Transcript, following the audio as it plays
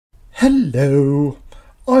Hello,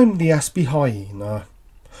 I'm the Aspie Hyena.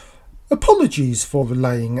 Apologies for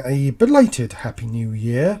relaying a belated Happy New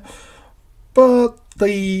Year, but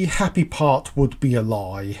the happy part would be a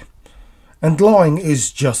lie, and lying is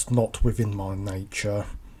just not within my nature.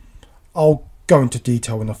 I'll go into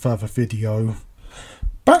detail in a further video.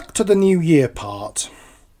 Back to the New Year part.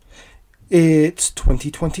 It's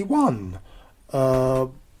 2021.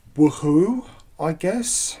 Woohoo, I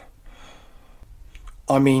guess.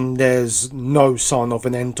 I mean, there's no sign of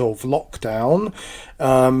an end of lockdown.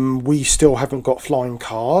 We still haven't got flying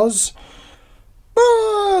cars.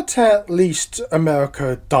 But at least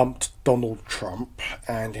America dumped Donald Trump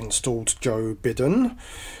and installed Joe Biden.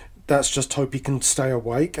 Let's just hope he can stay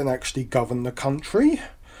awake and actually govern the country.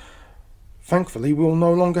 Thankfully, we'll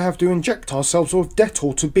no longer have to inject ourselves with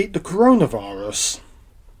Dettol to beat the coronavirus.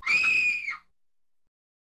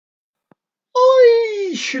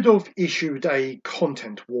 I should have issued a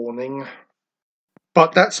content warning.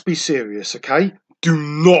 But let's be serious, okay? Do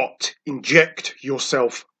not inject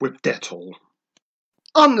yourself with Dettol.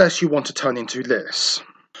 Unless you want to turn into this.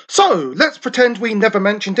 So, let's pretend we never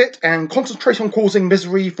mentioned it and concentrate on causing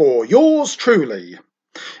misery for yours truly.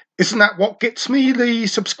 Isn't that what gets me the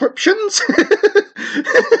subscriptions?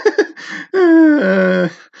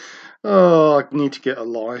 I need to get a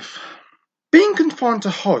life. Being confined to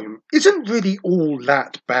home isn't really all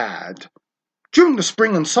that bad. During the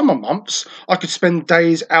spring and summer months, I could spend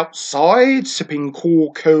days outside, sipping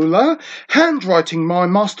cool cola, handwriting my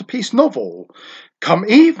masterpiece novel. Come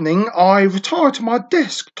evening, I retire to my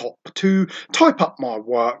desktop to type up my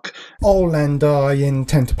work. Oh, and I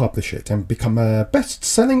intend to publish it and become a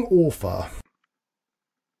best-selling author.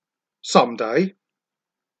 Someday.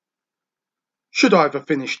 Should I ever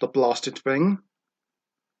finish the blasted thing?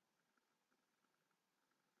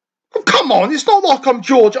 Oh, come on, it's not like I'm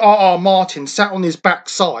George R.R. Martin sat on his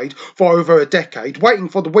backside for over a decade waiting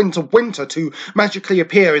for the Winds of Winter to magically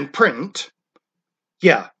appear in print.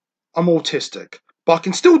 Yeah, I'm autistic, but I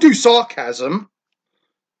can still do sarcasm.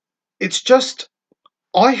 It's just,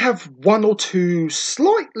 I have one or two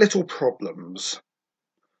slight little problems.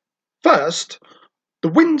 First, the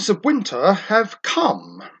Winds of Winter have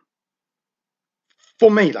come. For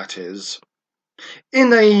me, that is.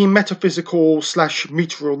 In a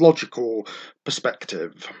metaphysical/meteorological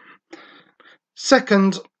perspective.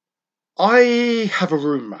 Second, I have a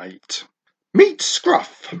roommate. Meet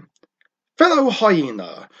Scruff, fellow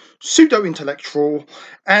hyena, pseudo-intellectual,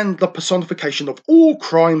 and the personification of all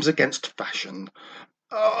crimes against fashion.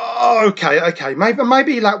 Okay,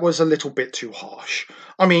 maybe that was a little bit too harsh.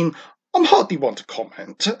 I mean, I'm hardly one to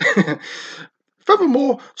comment.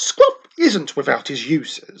 Furthermore, Scruff isn't without his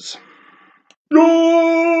uses.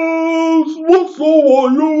 Yes, what's the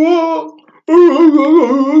one you want?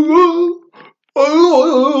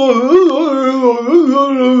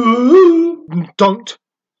 Don't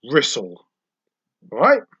bristle,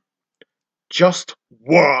 right? Just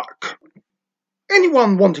work.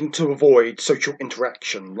 Anyone wanting to avoid social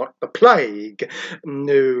interaction, like the plague,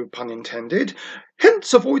 no pun intended,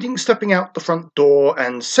 hence avoiding stepping out the front door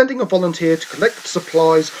and sending a volunteer to collect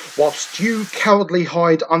supplies whilst you cowardly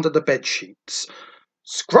hide under the bedsheets.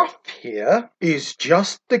 Scruff here is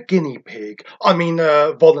just the guinea pig,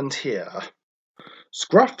 volunteer.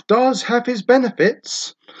 Scruff does have his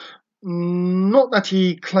benefits, not that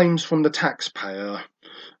he claims from the taxpayer,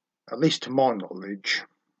 at least to my knowledge.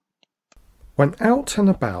 When out and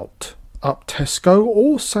about, up Tesco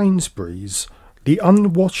or Sainsbury's, the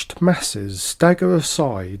unwashed masses stagger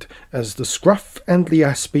aside as the Scruff and the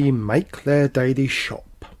Aspie make their daily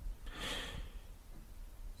shop.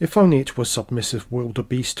 If only it was submissive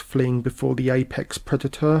wildebeest fleeing before the apex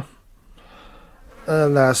predator.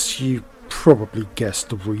 Alas, you probably guessed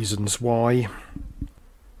the reasons why.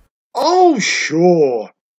 Oh,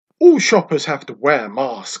 sure. All shoppers have to wear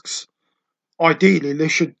masks. Ideally, they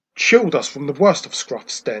should shield us from the worst of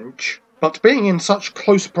Scruff's stench, but being in such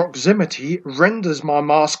close proximity renders my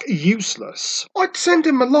mask useless. I'd send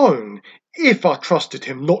him alone, if I trusted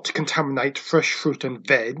him not to contaminate fresh fruit and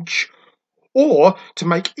veg, or to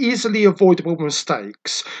make easily avoidable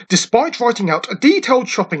mistakes, despite writing out a detailed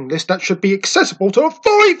shopping list that should be accessible to a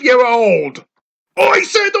 5-year-old! I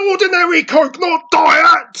said ordinary Coke, not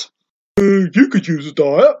diet! You could use a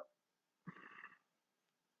diet.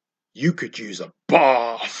 You could use a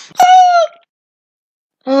bath.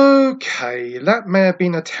 Okay, that may have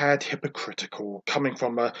been a tad hypocritical, coming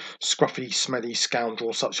from a scruffy, smelly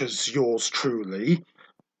scoundrel such as yours truly.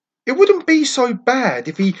 It wouldn't be so bad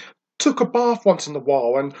if he took a bath once in a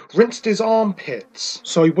while and rinsed his armpits,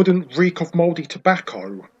 so he wouldn't reek of mouldy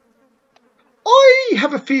tobacco. I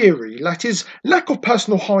have a theory that his lack of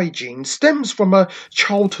personal hygiene stems from a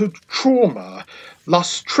childhood trauma,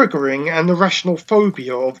 thus triggering an irrational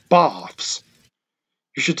phobia of baths.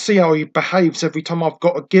 You should see how he behaves every time I've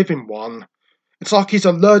got to give him one. It's like he's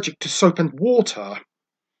allergic to soap and water.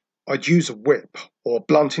 I'd use a whip or a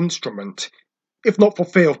blunt instrument, if not for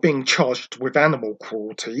fear of being charged with animal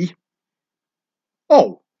cruelty.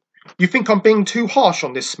 Oh, you think I'm being too harsh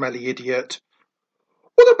on this smelly idiot?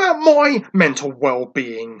 What about my mental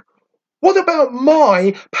well-being? What about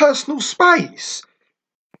my personal space?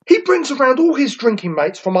 He brings around all his drinking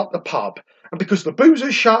mates from up the pub, and because the booze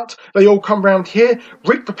is shut, they all come round here,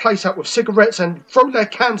 rig the place out with cigarettes and throw their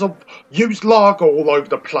cans of used lager all over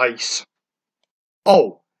the place.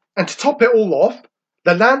 Oh, and to top it all off,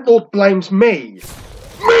 the landlord blames me.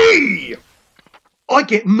 Me! I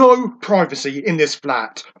get no privacy in this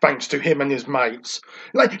flat, thanks to him and his mates.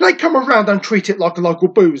 They come around and treat it like a local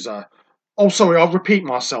boozer. Oh, sorry, I'll repeat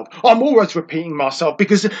myself. I'm always repeating myself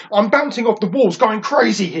because I'm bouncing off the walls going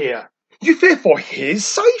crazy here. You fear for his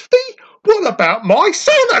safety? What about my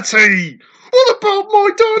sanity? What about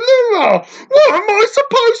my dilemma? What am I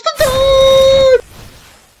supposed to do?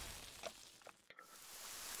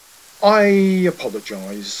 I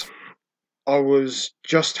apologise. I was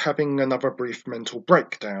just having another brief mental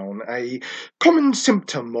breakdown, a common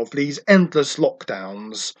symptom of these endless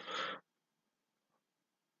lockdowns.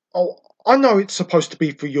 Oh, I know it's supposed to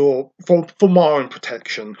be for my own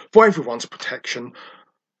protection, for everyone's protection,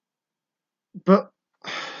 but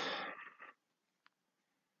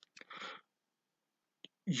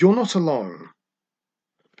you're not alone.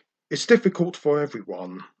 It's difficult for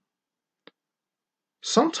everyone.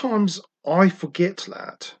 Sometimes I forget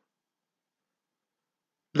that.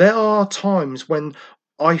 There are times when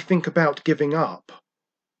I think about giving up,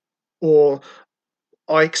 or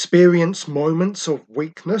I experience moments of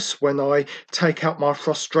weakness when I take out my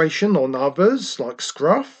frustration on others, like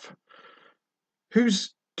Scruff,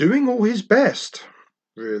 who's doing all his best,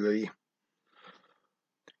 really.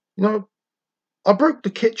 You know, I broke the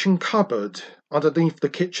kitchen cupboard underneath the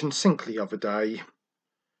kitchen sink the other day.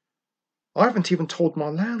 I haven't even told my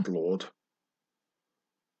landlord.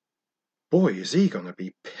 Boy, is he gonna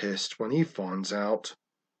be pissed when he finds out.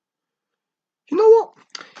 You know what?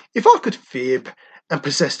 If I could fib and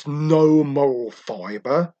possessed no moral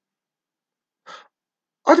fibre,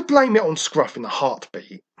 I'd blame it on Scruff in a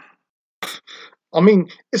heartbeat. I mean,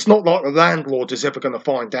 it's not like the landlord is ever going to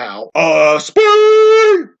find out.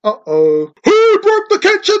 Aspie! Uh-oh. Who broke the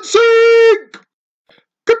kitchen sink?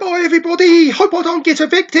 Goodbye, everybody. Hope I don't get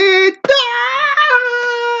evicted.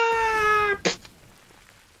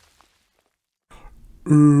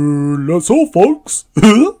 That's all, folks.